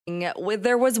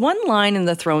There was one line in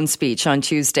the throne speech on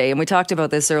Tuesday, and we talked about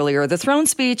this earlier. The throne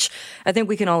speech, I think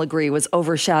we can all agree, was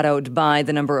overshadowed by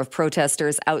the number of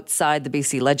protesters outside the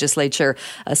BC legislature.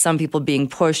 Some people being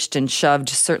pushed and shoved,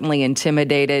 certainly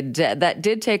intimidated. That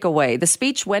did take away. The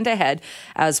speech went ahead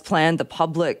as planned. The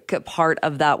public part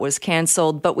of that was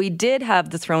cancelled, but we did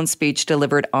have the throne speech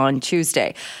delivered on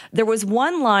Tuesday. There was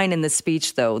one line in the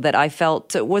speech, though, that I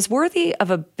felt was worthy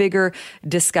of a bigger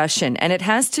discussion, and it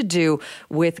has to do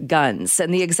with guns.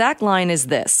 And the exact line is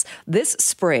this: this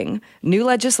spring, new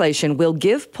legislation will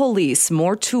give police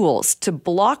more tools to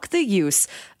block the use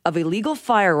of illegal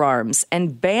firearms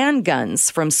and ban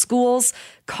guns from schools,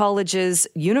 colleges,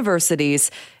 universities,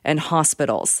 and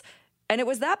hospitals. And it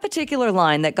was that particular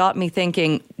line that got me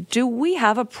thinking, do we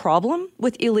have a problem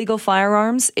with illegal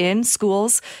firearms in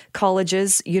schools,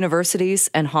 colleges, universities,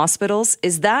 and hospitals?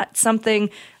 Is that something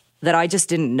that I just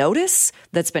didn't notice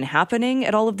that's been happening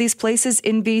at all of these places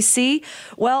in BC?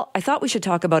 Well, I thought we should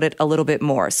talk about it a little bit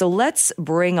more. So let's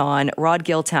bring on Rod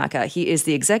Gitalca. He is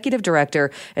the Executive Director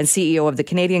and CEO of the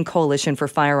Canadian Coalition for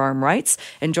Firearm Rights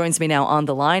and joins me now on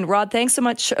the line. Rod, thanks so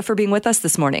much for being with us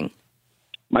this morning.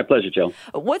 My pleasure, Jill.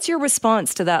 What's your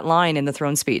response to that line in the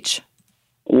throne speech?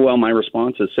 Well, my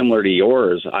response is similar to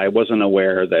yours. I wasn't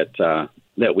aware that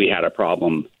we had a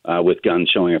problem with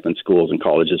guns showing up in schools and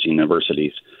colleges and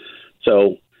universities.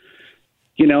 So,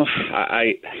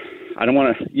 I don't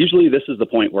want to, usually this is the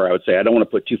point where I would say I don't want to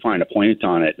put too fine a point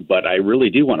on it, but I really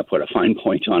do want to put a fine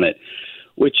point on it,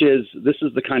 which is this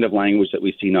is the kind of language that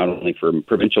we see not only from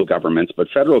provincial governments, but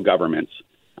federal governments.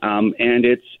 And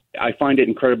I find it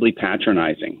incredibly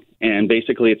patronizing. And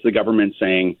basically it's the government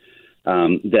saying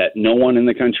that no one in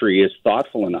the country is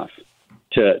thoughtful enough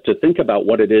to think about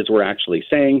what it is we're actually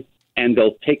saying. And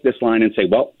they'll take this line and say,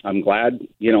 well, I'm glad,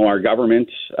 our government,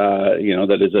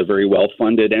 that is a very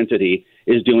well-funded entity,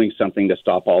 is doing something to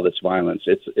stop all this violence.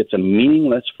 It's a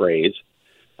meaningless phrase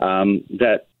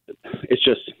that it's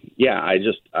just,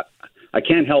 I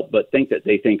can't help but think that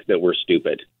they think that we're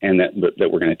stupid and that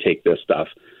we're going to take this stuff.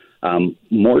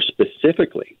 More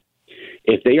specifically,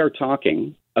 if they are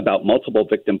talking about multiple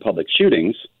victim public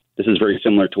shootings, this is very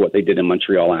similar to what they did in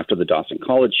Montreal after the Dawson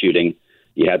College shooting.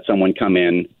 You had someone come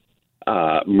in,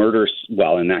 murder,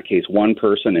 well, in that case, one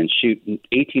person and shoot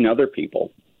 18 other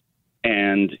people.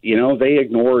 And, they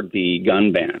ignored the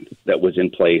gun ban that was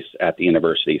in place at the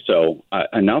university. So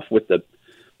enough with the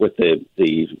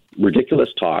ridiculous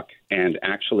talk and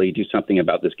actually do something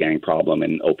about this gang problem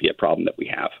and opiate problem that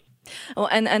we have. Well,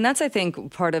 and that's, I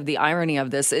think, part of the irony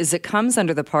of this is it comes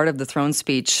under the part of the throne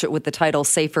speech with the title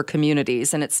Safer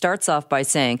Communities. And it starts off by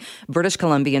saying British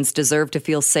Columbians deserve to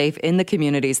feel safe in the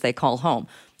communities they call home.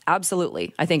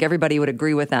 Absolutely. I think everybody would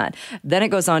agree with that. Then it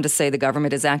goes on to say the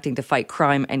government is acting to fight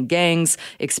crime and gangs,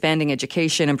 expanding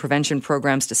education and prevention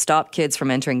programs to stop kids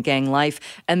from entering gang life.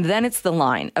 And then it's the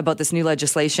line about this new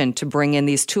legislation to bring in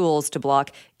these tools to block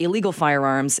illegal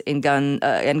firearms and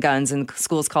guns in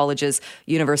schools, colleges,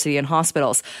 university, and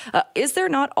hospitals. Is there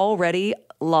not already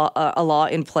a law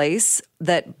in place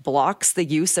that blocks the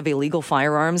use of illegal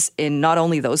firearms in not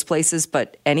only those places,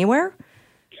 but anywhere?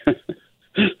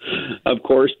 Of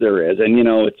course there is. And,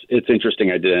 it's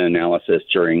interesting. I did an analysis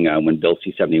during when Bill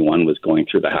C-71 was going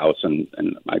through the House, and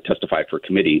I testified for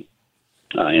committee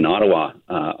in Ottawa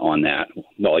on that,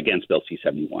 well, against Bill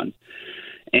C-71.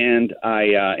 And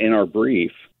in our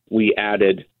brief, we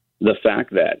added the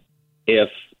fact that if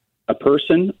a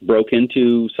person broke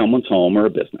into someone's home or a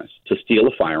business to steal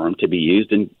a firearm to be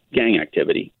used in gang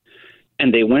activity,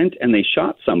 and they went and they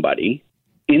shot somebody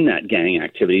in that gang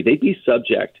activity, they'd be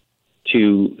subject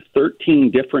to 13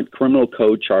 different criminal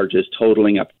code charges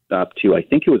totaling up to, I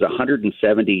think it was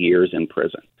 170 years in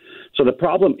prison. So the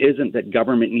problem isn't that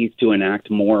government needs to enact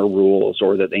more rules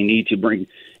or that they need to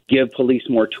give police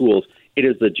more tools. It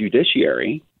is the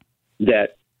judiciary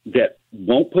that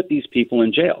won't put these people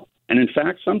in jail. And in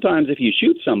fact, sometimes if you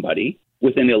shoot somebody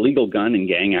with an illegal gun and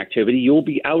gang activity, you'll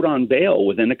be out on bail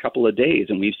within a couple of days.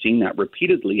 And we've seen that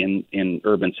repeatedly in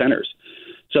urban centers.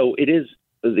 So it is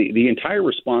the entire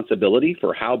responsibility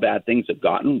for how bad things have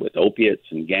gotten with opiates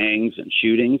and gangs and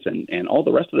shootings and all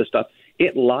the rest of this stuff.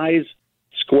 It lies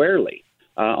squarely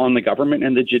on the government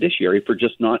and the judiciary for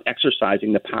just not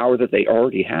exercising the power that they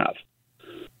already have.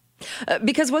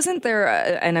 Because wasn't there,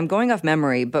 and I'm going off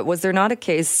memory, but was there not a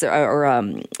case or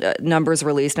numbers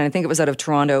released, and I think it was out of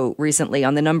Toronto recently,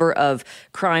 on the number of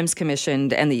crimes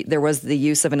commissioned, and there was the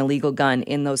use of an illegal gun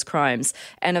in those crimes,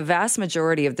 and a vast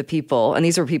majority of the people, and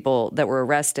these were people that were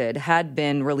arrested, had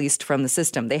been released from the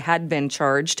system. They had been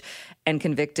charged and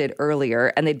convicted earlier,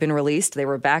 and they'd been released. They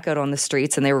were back out on the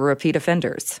streets, and they were repeat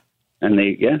offenders. And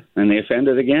they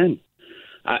offended again.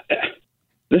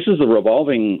 This is a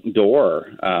revolving door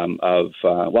of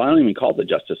I don't even call it the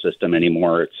justice system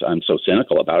anymore. I'm so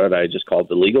cynical about it. I just call it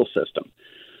the legal system.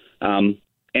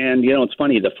 And, it's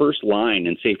funny, the first line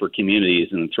in Safer Communities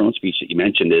in the throne speech that you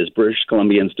mentioned is British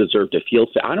Columbians deserve to feel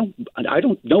safe.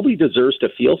 Nobody deserves to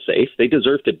feel safe. They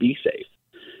deserve to be safe.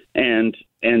 And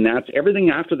that's everything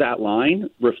after that line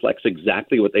reflects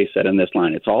exactly what they said in this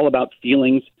line. It's all about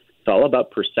feelings. It's all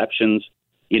about perceptions.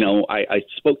 I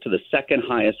spoke to the second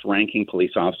highest ranking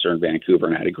police officer in Vancouver,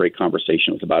 and I had a great conversation.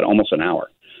 It was about almost an hour.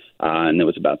 And it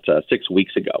was about 6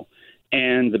 weeks ago.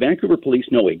 And the Vancouver police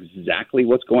know exactly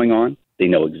what's going on. They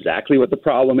know exactly what the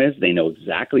problem is. They know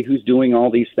exactly who's doing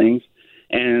all these things.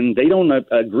 And they don't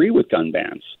agree with gun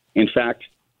bans. In fact,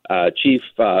 Chief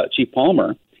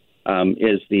Palmer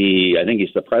I think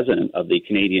he's the president of the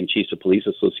Canadian Chiefs of Police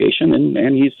Association,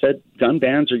 and he said gun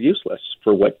bans are useless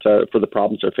for the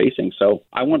problems they're facing. So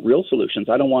I want real solutions.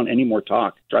 I don't want any more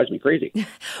talk. It drives me crazy.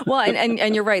 Well,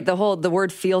 and you're right. The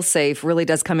word feel safe really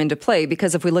does come into play,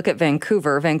 because if we look at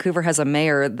Vancouver has a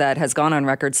mayor that has gone on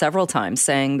record several times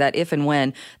saying that if and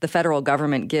when the federal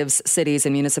government gives cities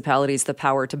and municipalities the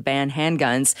power to ban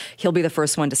handguns, he'll be the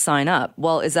first one to sign up.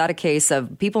 Well, is that a case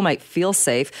of people might feel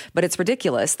safe, but it's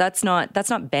ridiculous? That's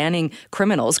not banning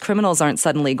criminals. Criminals aren't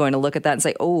suddenly going to look at that and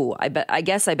say, "Oh, I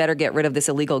guess I better get rid of this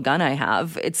illegal gun I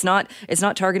have." It's not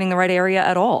targeting the right area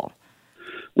at all.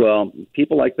 Well,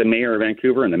 people like the mayor of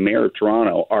Vancouver and the mayor of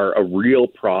Toronto are a real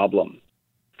problem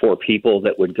for people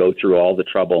that would go through all the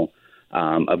trouble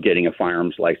of getting a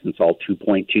firearms license, all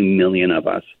 2.2 million of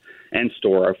us, and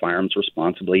store our firearms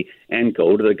responsibly and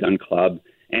go to the gun club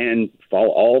and follow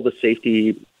all the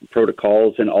safety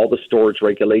protocols and all the storage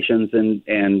regulations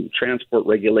and transport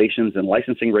regulations and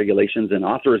licensing regulations and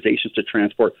authorizations to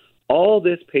transport, all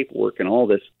this paperwork and all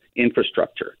this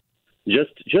infrastructure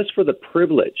just for the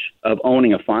privilege of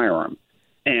owning a firearm.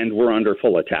 And we're under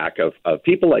full attack of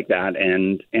people like that,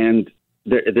 and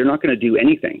they're not going to do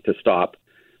anything to stop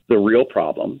the real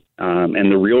problem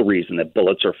and the real reason that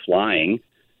bullets are flying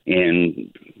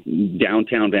in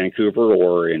downtown Vancouver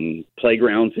or in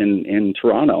playgrounds in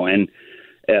Toronto. And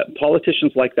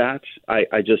politicians like that,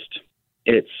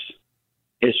 it's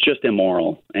just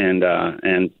immoral. And a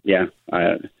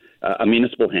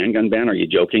municipal handgun ban? Are you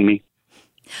joking me?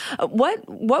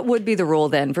 What would be the rule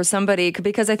then for somebody,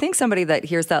 because I think somebody that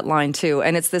hears that line too,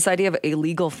 and it's this idea of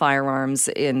illegal firearms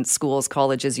in schools,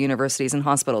 colleges, universities, and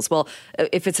hospitals. Well,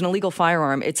 if it's an illegal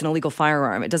firearm, it's an illegal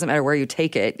firearm. It doesn't matter where you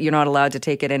take it. You're not allowed to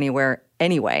take it anywhere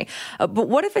anyway. But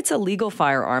what if it's a legal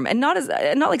firearm, and not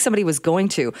like somebody was going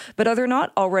to, but are there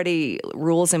not already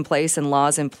rules in place and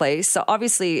laws in place? So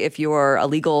obviously, if you're a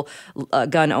legal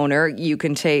gun owner, you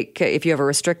can take, if you have a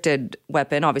restricted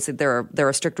weapon, obviously there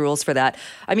are strict rules for that.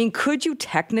 I mean, could you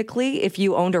technically, if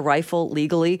you owned a rifle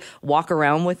legally, walk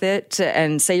around with it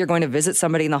and say you're going to visit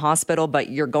somebody in the hospital, but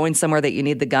you're going somewhere that you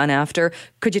need the gun after?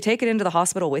 Could you take it into the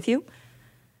hospital with you?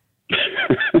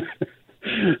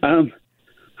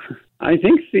 I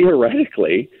think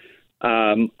theoretically,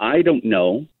 I don't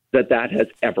know that has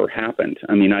ever happened.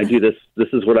 I mean, I do this. This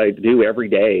is what I do every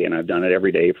day, and I've done it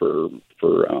every day for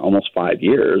almost 5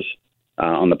 years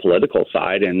on the political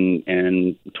side, and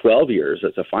 12 years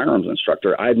as a firearms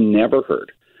instructor. I've never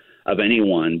heard of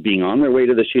anyone being on their way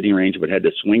to the shooting range but had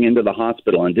to swing into the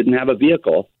hospital and didn't have a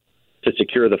vehicle to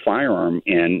secure the firearm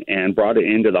and brought it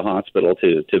into the hospital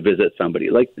to visit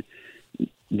somebody. Like,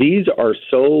 these are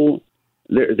so.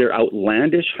 They're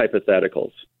outlandish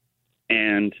hypotheticals,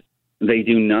 and they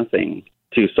do nothing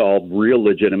to solve real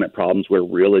legitimate problems where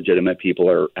real legitimate people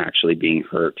are actually being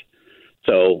hurt.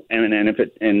 So, to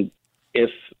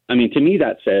me,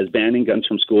 that says banning guns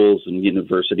from schools and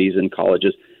universities and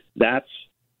colleges. That's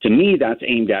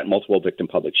aimed at multiple victim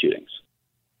public shootings.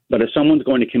 But if someone's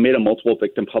going to commit a multiple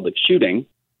victim public shooting,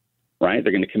 right,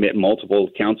 they're going to commit multiple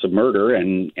counts of murder,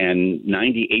 and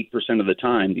 98% of the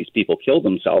time these people kill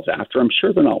themselves after. I'm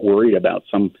sure they're not worried about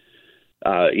some,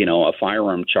 a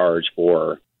firearm charge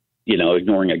for,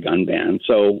 ignoring a gun ban.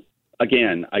 So,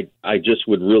 again, I just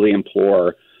would really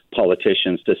implore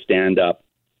politicians to stand up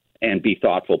and be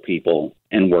thoughtful people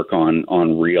and work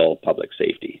on real public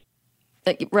safety.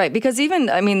 Right, because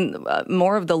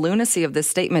more of the lunacy of this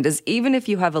statement is even if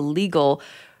you have a legal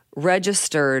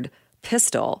registered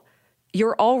pistol,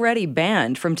 you're already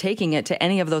banned from taking it to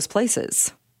any of those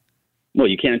places. Well,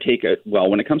 you can't take it. Well,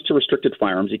 when it comes to restricted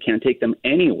firearms, you can't take them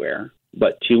anywhere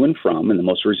but to and from, in the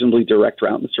most reasonably direct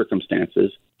route in the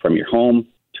circumstances, from your home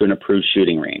to an approved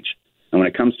shooting range. And when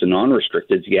it comes to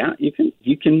non-restricted,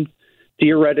 you can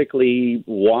theoretically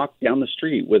walk down the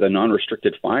street with a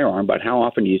non-restricted firearm, but how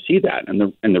often do you see that?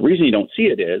 And the reason you don't see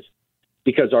it is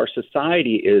because our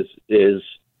society is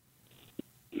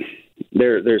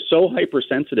they're so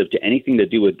hypersensitive to anything to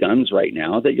do with guns right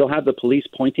now that you'll have the police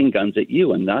pointing guns at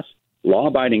you, and thus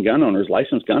law-abiding gun owners,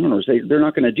 licensed gun owners, they're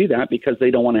not going to do that because they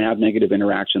don't want to have negative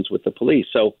interactions with the police.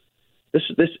 So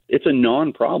it's a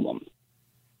non-problem.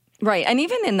 Right. And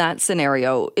even in that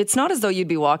scenario, it's not as though you'd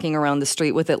be walking around the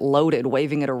street with it loaded,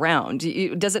 waving it around.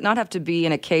 Does it not have to be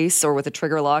in a case or with a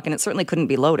trigger lock? And it certainly couldn't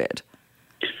be loaded.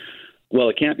 Well,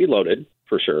 it can't be loaded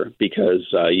for sure, because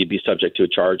you'd be subject to a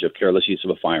charge of careless use of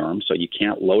a firearm. So you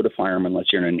can't load a firearm unless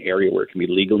you're in an area where it can be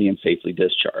legally and safely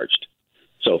discharged.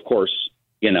 So, of course,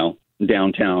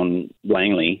 downtown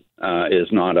Langley is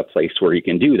not a place where you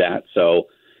can do that. So,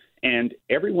 and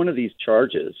every one of these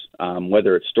charges,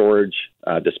 whether it's storage,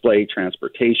 display,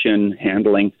 transportation,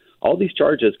 handling, all these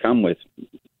charges come with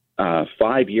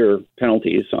 5-year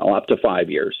penalties, up to 5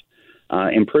 years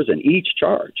in prison, each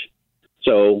charge.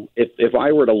 So if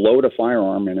I were to load a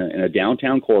firearm in a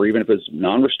downtown core, even if it's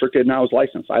non-restricted and I was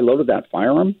licensed, I loaded that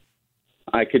firearm,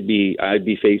 I'd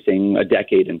be facing a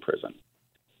decade in prison.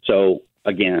 So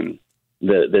again,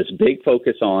 this big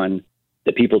focus on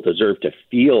that people deserve to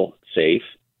feel safe,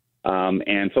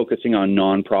 and focusing on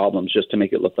non-problems just to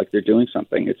make it look like they're doing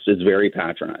something. It's very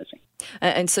patronizing.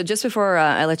 And so just before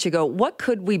I let you go, what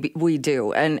could we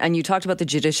do? And you talked about the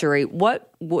judiciary.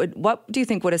 What do you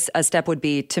think a step would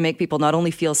be to make people not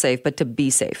only feel safe, but to be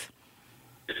safe?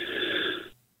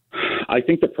 I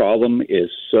think the problem is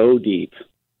so deep.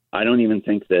 I don't even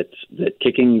think that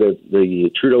kicking the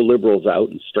Trudeau Liberals out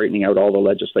and straightening out all the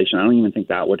legislation, I don't even think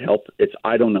that would help.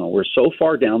 I don't know. We're so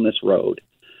far down this road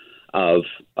of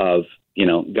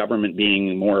government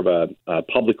being more of a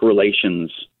public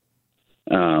relations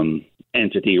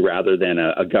entity rather than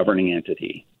a governing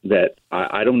entity that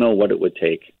I don't know what it would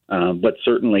take. But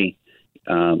certainly,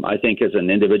 I think as an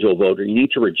individual voter, you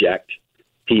need to reject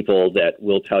people that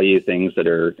will tell you things that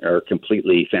are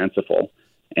completely fanciful,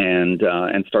 and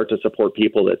start to support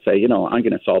people that say, I'm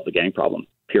going to solve the gang problem,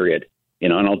 period,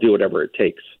 and I'll do whatever it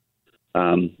takes.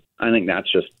 I think that's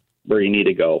just where you need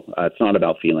to go. It's not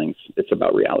about feelings. It's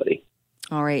about reality.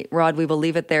 All right, Rod, we will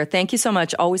leave it there. Thank you so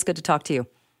much. Always good to talk to you.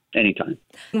 Anytime.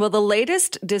 Well, the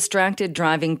latest distracted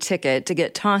driving ticket to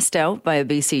get tossed out by a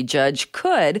BC judge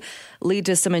could lead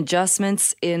to some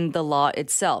adjustments in the law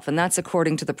itself, and that's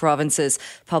according to the province's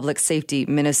public safety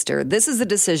minister. This is a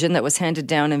decision that was handed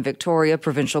down in Victoria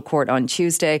Provincial Court on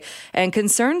Tuesday and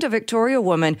concerned a Victoria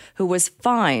woman who was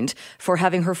fined for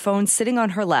having her phone sitting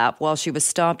on her lap while she was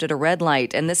stopped at a red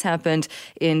light, and this happened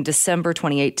in December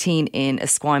 2018 in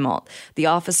Esquimalt. The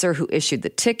officer who issued the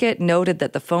ticket noted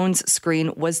that the phone's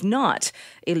screen was not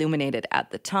illuminated at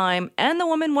the time, and the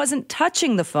woman wasn't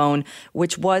touching the phone,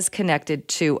 which was connected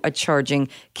to a charging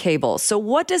cable. So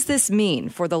what does this mean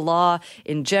for the law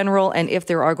in general, and if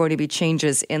there are going to be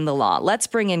changes in the law? Let's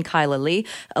bring in Kyla Lee,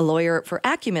 a lawyer for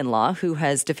Acumen Law, who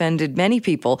has defended many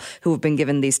people who have been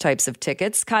given these types of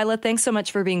tickets. Kyla, thanks so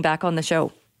much for being back on the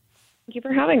show. Thank you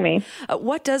for having me.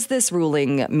 What does this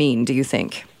ruling mean, do you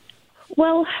think?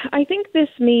 Well, I think this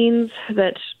means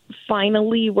that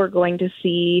finally we're going to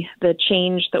see the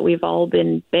change that we've all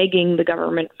been begging the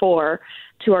government for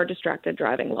to our distracted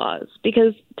driving laws.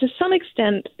 Because to some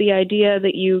extent, the idea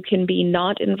that you can be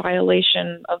not in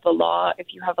violation of the law if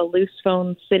you have a loose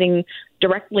phone sitting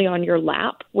directly on your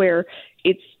lap, where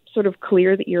it's sort of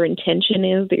clear that your intention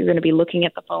is that you're going to be looking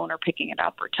at the phone or picking it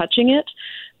up or touching it,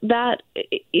 that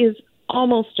is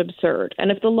almost absurd.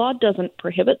 And if the law doesn't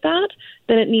prohibit that,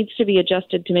 then it needs to be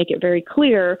adjusted to make it very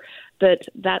clear that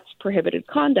that's prohibited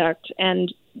conduct,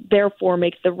 and therefore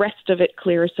make the rest of it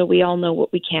clear so we all know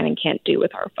what we can and can't do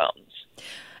with our phones.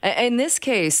 In this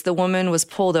case, the woman was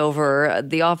pulled over.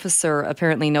 The officer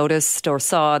apparently noticed or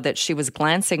saw that she was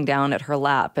glancing down at her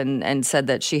lap and said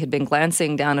that she had been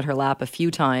glancing down at her lap a few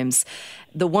times.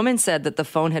 The woman said that the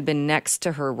phone had been next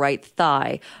to her right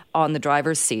thigh on the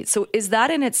driver's seat. So is that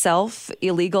in itself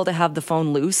illegal to have the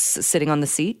phone loose sitting on the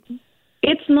seat?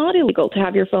 It's not illegal to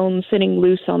have your phone sitting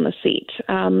loose on the seat.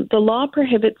 The law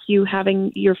prohibits you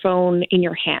having your phone in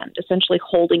your hand, essentially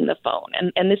holding the phone.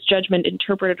 And this judgment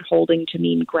interpreted holding to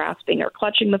mean grasping or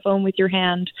clutching the phone with your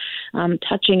hand,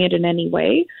 touching it in any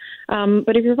way.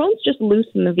 But if your phone's just loose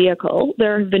in the vehicle,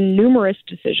 there have been numerous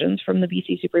decisions from the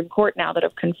BC Supreme Court now that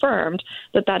have confirmed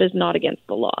that that is not against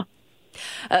the law.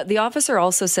 The officer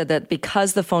also said that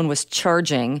because the phone was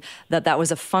charging, that was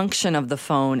a function of the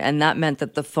phone, and that meant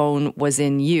that the phone was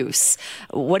in use.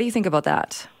 What do you think about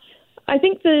that? I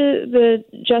think the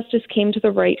justice came to the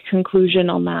right conclusion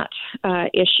on that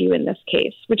issue in this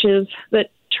case, which is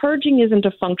that charging isn't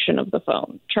a function of the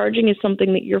phone. Charging is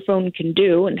something that your phone can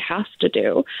do and has to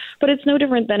do, but it's no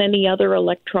different than any other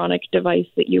electronic device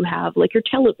that you have, like your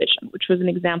television, which was an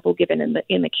example given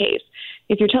in the case.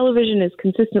 If your television is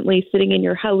consistently sitting in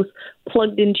your house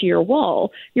plugged into your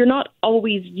wall, you're not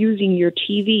always using your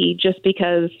TV just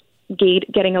because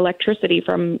getting electricity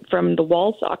from the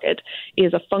wall socket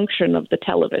is a function of the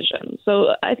television.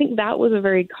 So I think that was a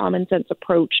very common sense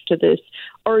approach to this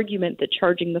argument that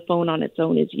charging the phone on its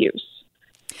own is use.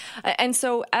 And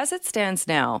so as it stands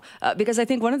now, because I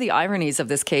think one of the ironies of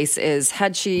this case is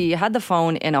had she had the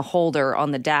phone in a holder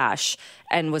on the dash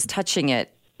and was touching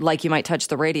it like you might touch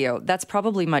the radio, that's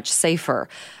probably much safer.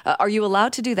 Are you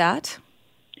allowed to do that?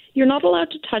 You're not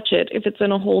allowed to touch it if it's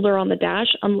in a holder on the dash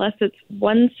unless it's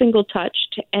one single touch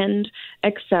to end,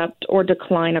 accept, or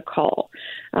decline a call.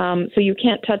 So you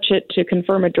can't touch it to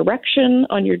confirm a direction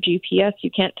on your GPS.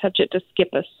 You can't touch it to skip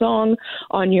a song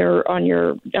on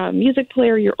your music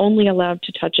player. You're only allowed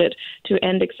to touch it to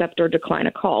end, accept, or decline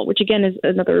a call, which again is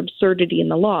another absurdity in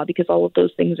the law because all of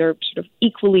those things are sort of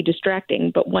equally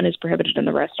distracting, but one is prohibited and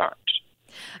the rest aren't.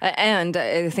 And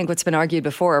I think what's been argued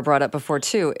before or brought up before,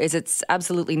 too, is it's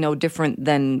absolutely no different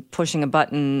than pushing a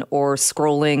button or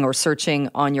scrolling or searching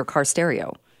on your car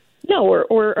stereo. No,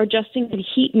 or adjusting the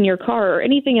heat in your car or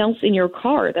anything else in your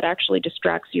car that actually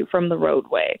distracts you from the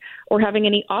roadway or having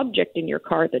any object in your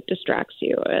car that distracts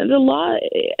you. And the law,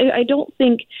 I don't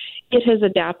think it has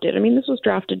adapted. I mean, this was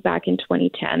drafted back in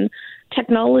 2010.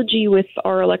 Technology with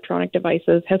our electronic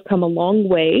devices has come a long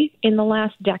way in the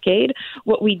last decade.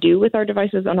 What we do with our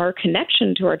devices and our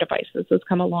connection to our devices has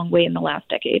come a long way in the last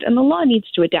decade. And the law needs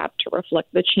to adapt to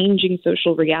reflect the changing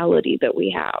social reality that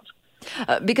we have.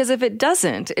 Because if it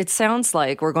doesn't, it sounds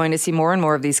like we're going to see more and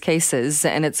more of these cases,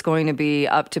 and it's going to be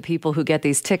up to people who get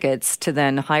these tickets to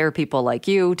then hire people like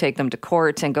you, take them to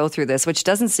court, and go through this, which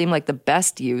doesn't seem like the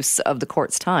best use of the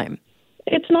court's time.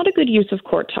 It's not a good use of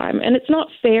court time, and it's not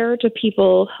fair to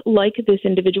people like this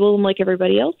individual and like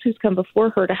everybody else who's come before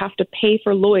her to have to pay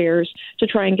for lawyers to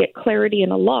try and get clarity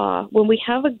in a law when we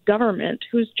have a government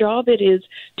whose job it is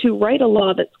to write a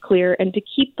law that's clear and to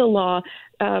keep the law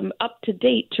up to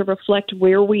date to reflect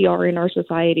where we are in our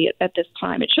society at this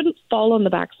time. It shouldn't fall on the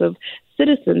backs of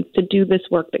citizens to do this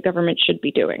work that government should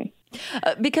be doing.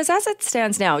 Because as it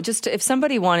stands now, just if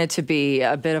somebody wanted to be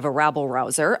a bit of a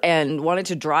rabble-rouser and wanted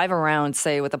to drive around,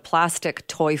 say, with a plastic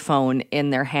toy phone in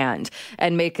their hand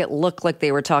and make it look like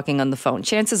they were talking on the phone,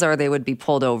 chances are they would be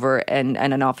pulled over and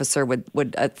an officer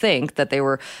would think that they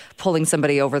were pulling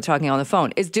somebody over talking on the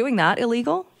phone. Is doing that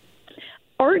illegal?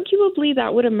 Arguably,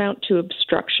 that would amount to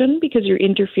obstruction because you're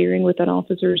interfering with an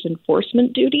officer's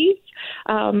enforcement duties.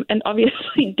 And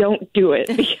obviously don't do it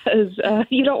because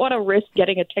you don't want to risk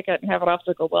getting a ticket and have an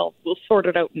officer go, well, we'll sort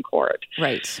it out in court.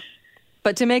 Right.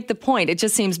 But to make the point, it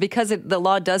just seems because the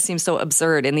law does seem so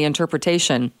absurd in the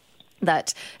interpretation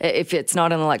that if it's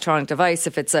not an electronic device,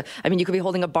 if it's you could be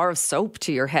holding a bar of soap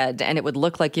to your head and it would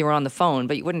look like you were on the phone,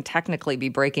 but you wouldn't technically be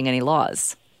breaking any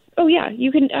laws. Oh, yeah.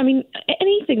 You can,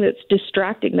 anything that's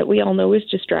distracting that we all know is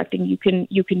distracting, you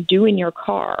can do in your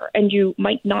car, and you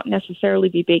might not necessarily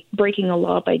be breaking a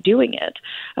law by doing it.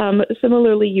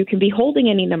 Similarly, you can be holding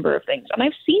any number of things. And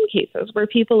I've seen cases where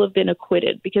people have been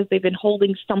acquitted because they've been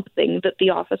holding something that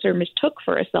the officer mistook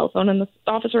for a cell phone, and the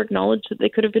officer acknowledged that they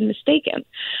could have been mistaken.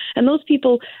 And those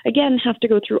people, again, have to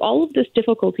go through all of this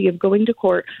difficulty of going to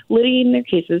court, litigating their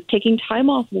cases, taking time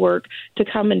off work to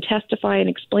come and testify and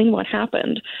explain what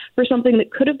happened, for something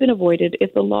that could have been avoided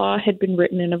if the law had been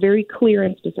written in a very clear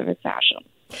and specific fashion.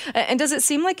 And does it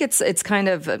seem like it's kind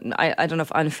of, I don't know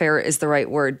if unfair is the right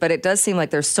word, but it does seem like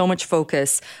there's so much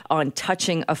focus on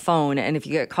touching a phone. And if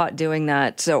you get caught doing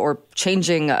that or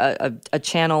changing a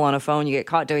channel on a phone, you get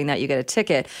caught doing that, you get a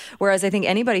ticket. Whereas I think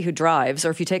anybody who drives, or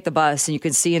if you take the bus and you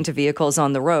can see into vehicles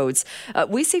on the roads,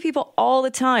 we see people all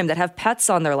the time that have pets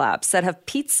on their laps, that have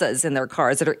pizzas in their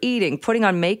cars, that are eating, putting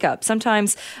on makeup,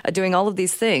 sometimes doing all of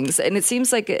these things. And it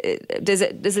seems like, is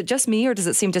it just me, or does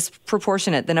it seem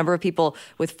disproportionate, the number of people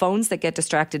with phones that get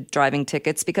distracted driving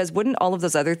tickets? Because wouldn't all of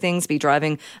those other things be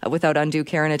driving without undue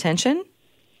care and attention?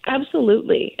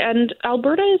 Absolutely. And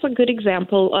Alberta is a good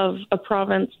example of a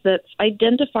province that's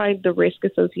identified the risk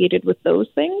associated with those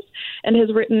things and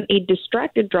has written a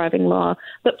distracted driving law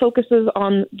that focuses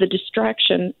on the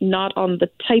distraction, not on the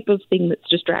type of thing that's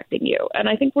distracting you. And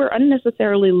I think we're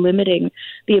unnecessarily limiting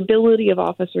the ability of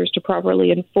officers to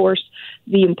properly enforce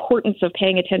the importance of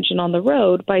paying attention on the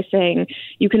road by saying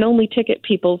you can only ticket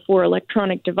people for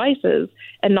electronic devices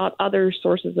and not other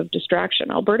sources of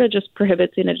distraction. Alberta just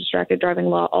prohibits in a distracted driving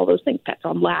law all those things: pets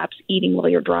on laps, eating while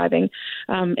you're driving,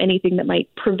 anything that might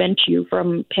prevent you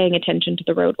from paying attention to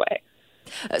the roadway.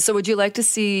 So would you like to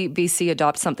see BC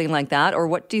adopt something like that, or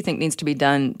what do you think needs to be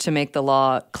done to make the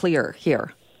law clear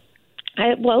here?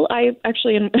 I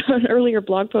actually, in an earlier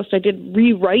blog post, I did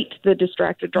rewrite the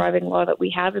distracted driving law that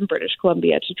we have in British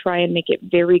Columbia to try and make it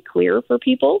very clear for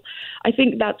people. I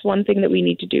think that's one thing that we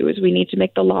need to do is we need to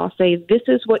make the law say this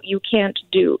is what you can't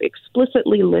do,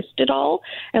 explicitly list it all,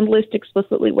 and list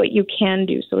explicitly what you can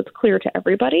do so it's clear to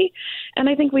everybody. And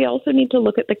I think we also need to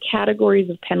look at the categories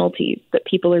of penalties that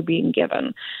people are being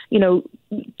given. You know,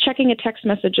 checking a text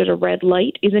message at a red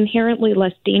light is inherently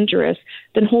less dangerous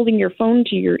than holding your phone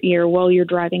to your ear while you're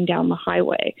driving down the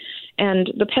highway.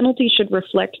 And the penalty should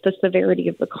reflect the severity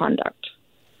of the conduct.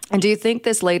 And do you think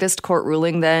this latest court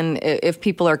ruling then, if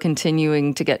people are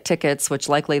continuing to get tickets, which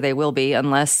likely they will be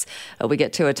unless we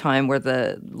get to a time where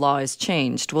the law is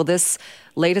changed, will this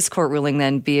latest court ruling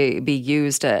then be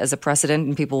used as a precedent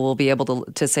and people will be able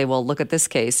to say, well, look at this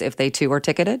case if they too are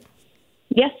ticketed?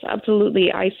 Yes, absolutely.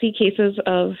 I see cases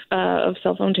of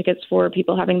cell phone tickets for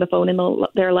people having the phone in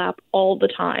their lap all the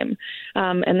time.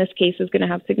 And this case is going to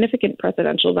have significant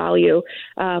precedential value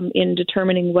in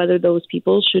determining whether those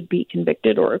people should be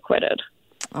convicted or acquitted.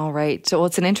 All right. So, well,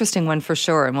 it's an interesting one for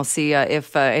sure. And we'll see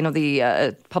if,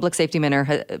 the public safety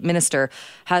minister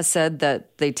has said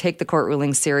that they take the court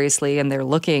ruling seriously and they're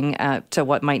looking at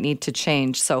what might need to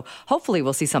change. So hopefully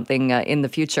we'll see something in the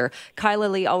future. Kyla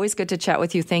Lee, always good to chat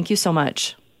with you. Thank you so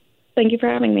much. Thank you for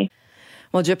having me.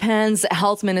 Well, Japan's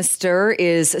health minister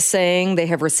is saying they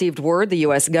have received word the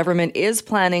U.S. government is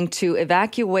planning to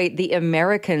evacuate the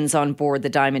Americans on board the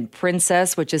Diamond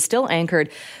Princess, which is still anchored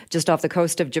just off the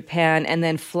coast of Japan, and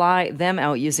then fly them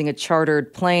out using a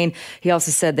chartered plane. He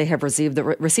also said they have received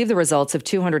the results of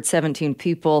 217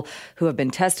 people who have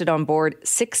been tested on board.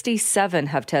 67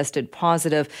 have tested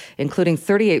positive, including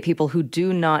 38 people who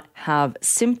do not have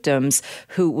symptoms,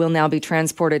 who will now be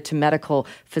transported to medical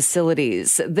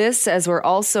facilities. This, as we're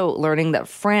also learning that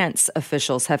France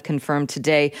officials have confirmed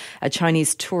today a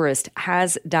Chinese tourist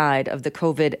has died of the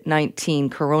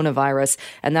COVID-19 coronavirus,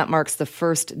 and that marks the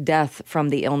first death from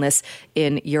the illness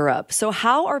in Europe. So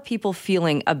how are people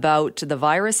feeling about the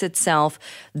virus itself,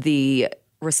 the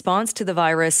response to the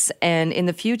virus, and in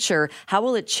the future, how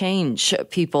will it change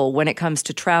people when it comes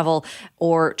to travel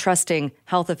or trusting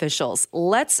health officials?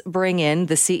 Let's bring in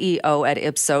the CEO at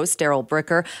IPSOS, Darrell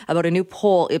Bricker, about a new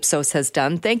poll IPSOS has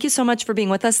done. Thank you so much for being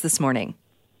with us this morning.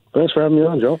 Thanks for having me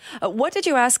on, Joe. What did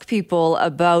you ask people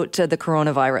about the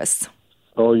coronavirus?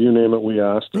 Oh, you name it, we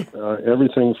asked.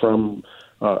 Everything from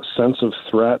sense of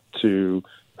threat to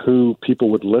who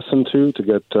people would listen to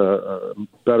get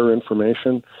better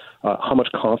information, how much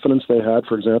confidence they had,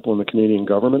 for example, in the Canadian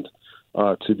government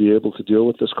to be able to deal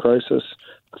with this crisis,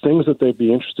 things that they'd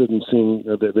be interested in seeing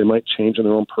that they might change in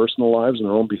their own personal lives and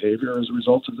their own behavior as a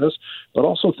result of this, but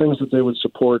also things that they would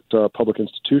support public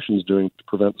institutions doing to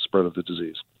prevent the spread of the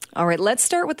disease. All right, let's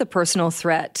start with the personal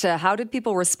threat. How did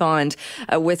people respond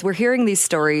we're hearing these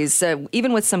stories,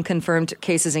 even with some confirmed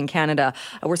cases in Canada.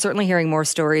 We're certainly hearing more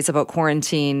stories about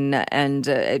quarantine and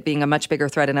it being a much bigger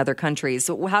threat in other countries.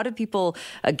 So how did people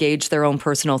gauge their own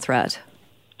personal threat?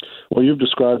 Well, you've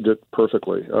described it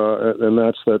perfectly, and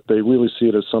that's that they really see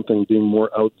it as something being more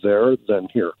out there than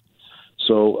here.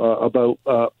 So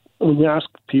when you ask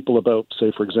people about,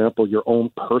 say, for example, your own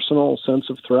personal sense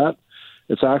of threat,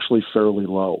 it's actually fairly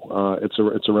low.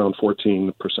 It's around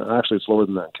 14%. Actually, it's lower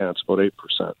than that, Kat. It's about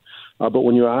 8%. But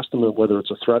when you ask them whether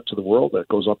it's a threat to the world, that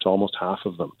goes up to almost half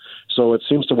of them. So it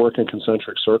seems to work in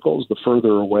concentric circles. The further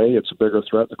away, it's a bigger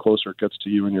threat. The closer it gets to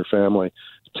you and your family.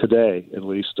 Today, at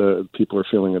least, people are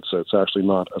feeling it's actually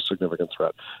not a significant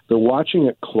threat. They're watching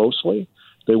it closely.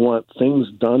 They want things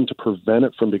done to prevent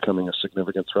it from becoming a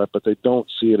significant threat, but they don't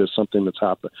see it as something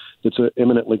that's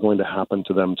imminently going to happen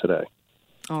to them today.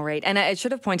 All right. And I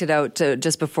should have pointed out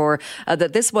just before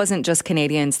that this wasn't just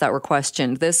Canadians that were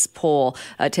questioned. This poll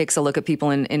takes a look at people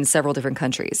in several different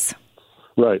countries.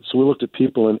 Right. So we looked at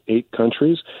people in 8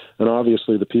 countries, and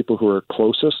obviously the people who are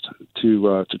closest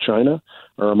to China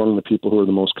are among the people who are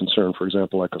the most concerned, for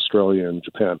example, like Australia and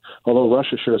Japan. Although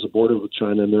Russia shares a border with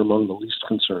China, and they're among the least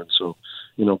concerned. So,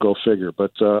 go figure.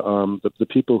 But the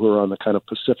people who are on the kind of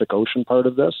Pacific Ocean part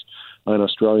of this, and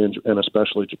Australia and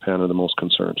especially Japan, are the most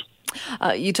concerned.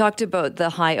 You talked about the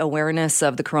high awareness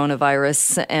of the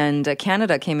coronavirus, and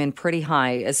Canada came in pretty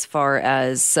high as far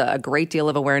as a great deal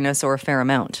of awareness or a fair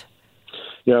amount.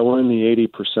 Yeah, we're in the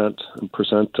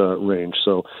 80% range.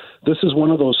 So this is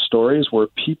one of those stories where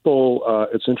people,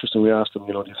 it's interesting, we asked them,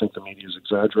 do you think the media is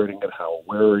exaggerating it? How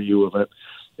aware are you of it?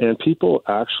 And people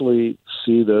actually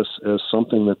see this as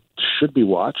something that should be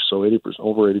watched. So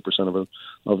over 80%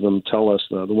 of them tell us,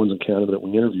 the ones in Canada that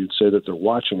we interviewed, say that they're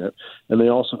watching it. And they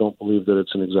also don't believe that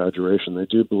it's an exaggeration. They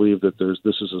do believe that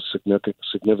this is a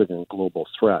significant global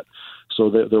threat. So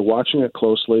they're watching it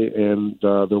closely, and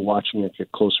they're watching it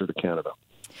get closer to Canada.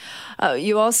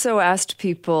 You also asked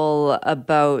people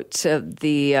about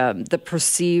the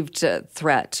perceived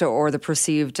threat or the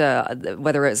perceived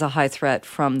whether it's a high threat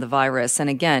from the virus. And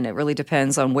again, it really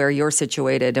depends on where you're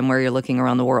situated and where you're looking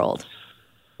around the world.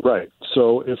 Right.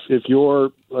 So if you're,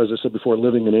 as I said before,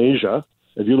 living in Asia,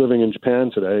 if you're living in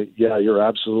Japan today, yeah, you're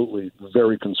absolutely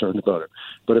very concerned about it.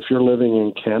 But if you're living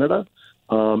in Canada,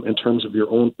 in terms of your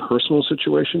own personal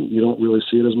situation, you don't really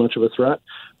see it as much of a threat,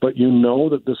 but you know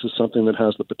that this is something that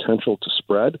has the potential to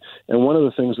spread. And one of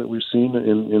the things that we've seen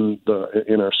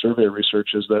in our survey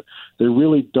research is that they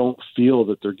really don't feel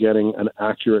that they're getting an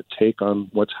accurate take on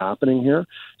what's happening here.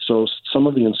 So some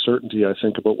of the uncertainty, I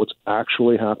think, about what's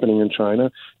actually happening in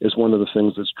China is one of the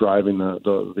things that's driving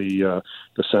the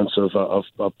sense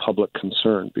of public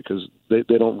concern, because they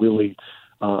don't really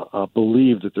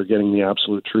believe that they're getting the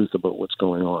absolute truth about what's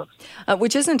going on.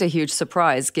 Which isn't a huge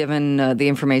surprise, given the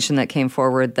information that came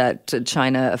forward that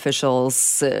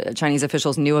Chinese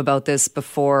officials knew about this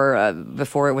before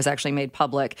it was actually made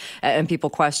public, and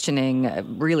people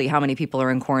questioning really how many people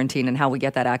are in quarantine and how we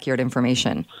get that accurate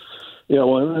information. Yeah,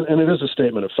 well, and it is a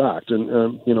statement of fact.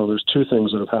 And, there's two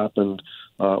things that have happened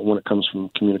when it comes from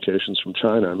communications from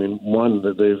China. I mean, one,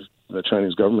 that the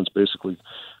Chinese government's basically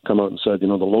come out and said, the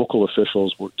local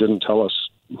officials didn't tell us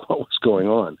what was going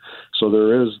on. So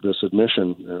there is this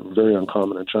admission, very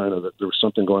uncommon in China, that there was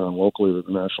something going on locally that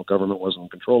the national government wasn't in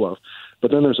control of.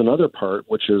 But then there's another part,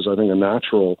 which is, I think, a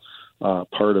natural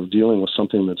part of dealing with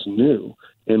something that's new,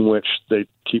 in which they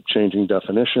keep changing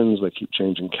definitions, they keep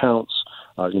changing counts.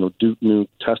 New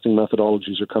testing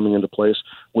methodologies are coming into place,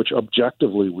 which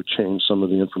objectively would change some of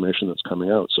the information that's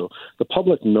coming out. So the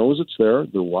public knows it's there.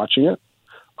 They're watching it.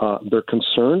 They're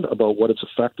concerned about what its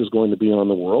effect is going to be on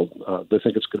the world. They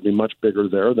think it's going to be much bigger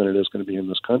there than it is going to be in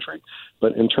this country.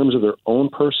 But in terms of their own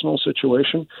personal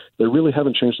situation, they really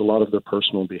haven't changed a lot of their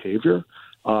personal behavior.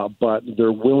 But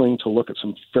they're willing to look at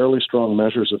some fairly strong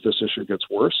measures if this issue gets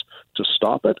worse to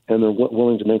stop it, and they're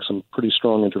willing to make some pretty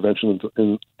strong interventions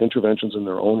in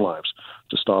their own lives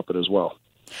to stop it as well.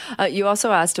 You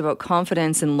also asked about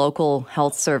confidence in local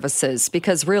health services,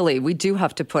 because really we do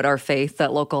have to put our faith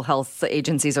that local health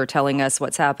agencies are telling us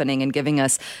what's happening and giving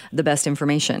us the best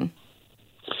information.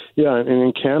 Yeah, and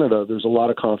in Canada, there's a lot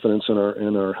of confidence in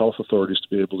our health authorities to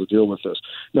be able to deal with this.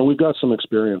 Now, we've got some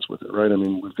experience with it, right? I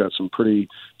mean, we've got some pretty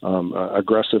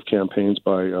aggressive campaigns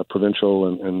by provincial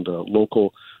and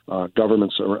local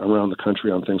governments around the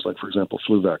country on things like, for example,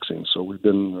 flu vaccines. So we've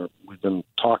been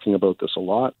talking about this a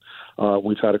lot.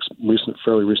 We've had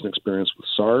fairly recent experience with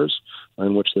SARS,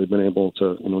 in which they've been able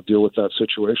to deal with that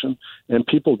situation. And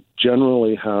people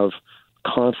generally have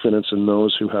confidence in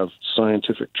those who have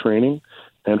scientific training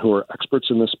and who are experts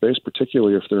in this space,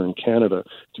 particularly if they're in Canada,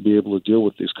 to be able to deal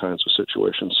with these kinds of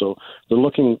situations. So they're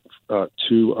looking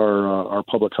to our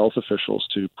public health officials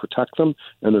to protect them,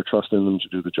 and they're trusting them to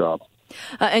do the job.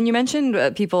 And you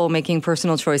mentioned people making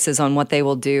personal choices on what they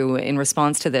will do in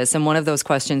response to this. And one of those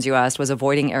questions you asked was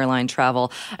avoiding airline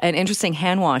travel and interesting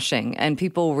hand washing, and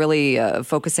people really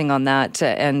focusing on that.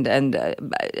 And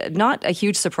not a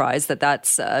huge surprise that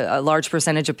that's a large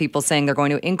percentage of people saying they're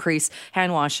going to increase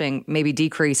hand washing, maybe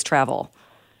decrease travel.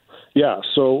 Yeah,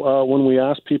 so when we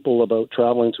ask people about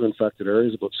traveling to infected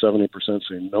areas, about 70%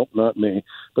 say, nope, not me.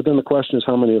 But then the question is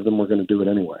how many of them were going to do it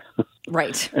anyway.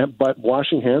 Right. But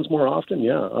washing hands more often,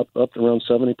 yeah, up to around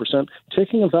 70%.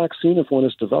 Taking a vaccine if one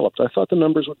is developed. I thought the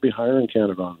numbers would be higher in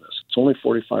Canada on this. It's only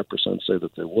 45% say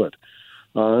that they would.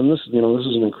 And this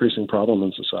is an increasing problem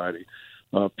in society.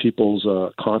 People's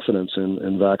confidence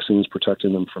in vaccines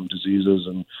protecting them from diseases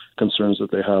and concerns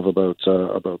that they have about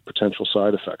potential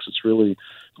side effects. It's really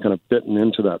kind of bitten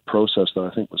into that process that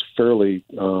I think was fairly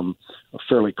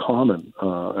common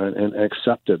and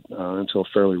accepted until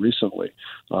fairly recently,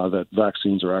 that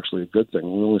vaccines are actually a good thing.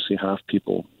 We only see half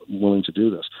people willing to do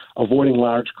this. Avoiding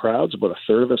large crowds, about a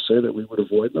third of us say that we would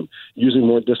avoid them. Using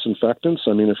more disinfectants.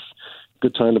 I mean,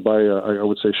 good time to buy, I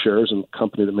would say, shares in a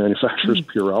company that manufactures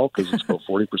Purell, because it's about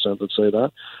 40% that say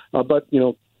that. But,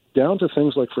 down to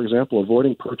things like, for example,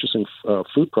 avoiding purchasing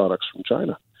food products from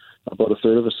China. About a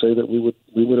third of us say that we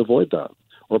would avoid that.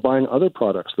 Or buying other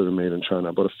products that are made in China.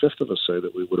 About a fifth of us say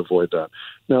that we would avoid that.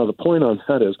 Now, the point on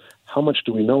that is, how much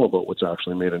do we know about what's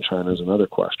actually made in China is another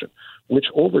question, which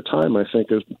over time I think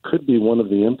could be one of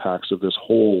the impacts of this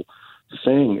whole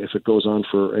thing if it goes on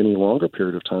for any longer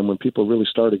period of time, when people really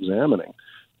start examining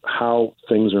how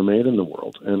things are made in the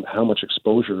world and how much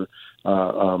exposure,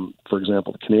 for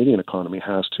example, the Canadian economy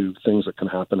has to things that can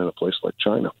happen in a place like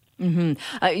China.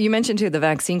 Mm-hmm. You mentioned, too, the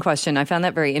vaccine question. I found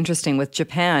that very interesting with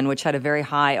Japan, which had a very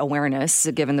high awareness,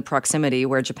 given the proximity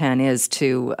where Japan is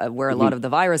to where a lot of the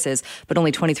virus is, but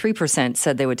only 23%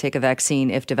 said they would take a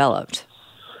vaccine if developed.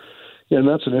 Yeah, and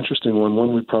that's an interesting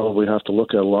one we probably have to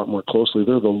look at a lot more closely.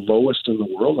 They're the lowest in the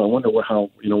world. I wonder what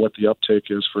the uptake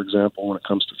is, for example, when it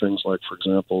comes to things like, for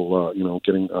example,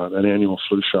 getting an annual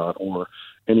flu shot or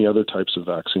any other types of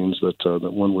vaccines that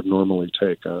one would normally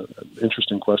take.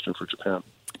 Interesting question for Japan.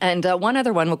 And one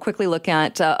other one, we'll quickly look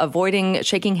at avoiding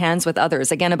shaking hands with others.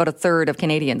 Again, about a third of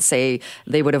Canadians say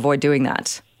they would avoid doing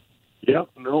that. Yeah,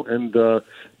 no, and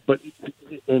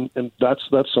that's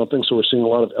something. So we're seeing a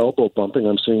lot of elbow bumping.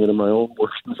 I'm seeing it in my own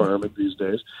work environment these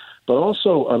days. But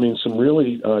also, I mean, some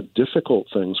really difficult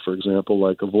things, for example,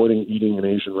 like avoiding eating in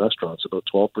Asian restaurants. About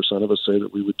 12% of us say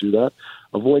that we would do that.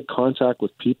 Avoid contact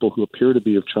with people who appear to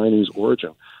be of Chinese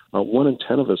origin. 1 in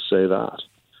 10 of us say that.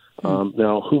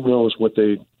 Now, who knows what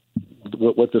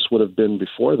this would have been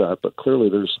before that, but clearly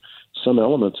there's some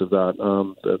elements of that,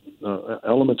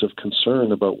 element of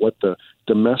concern about what the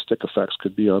domestic effects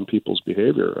could be on people's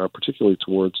behavior, particularly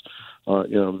towards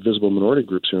visible minority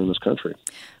groups here in this country.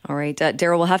 All right,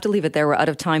 Darrell, we'll have to leave it there. We're out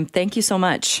of time. Thank you so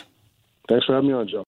much. Thanks for having me on, Joe.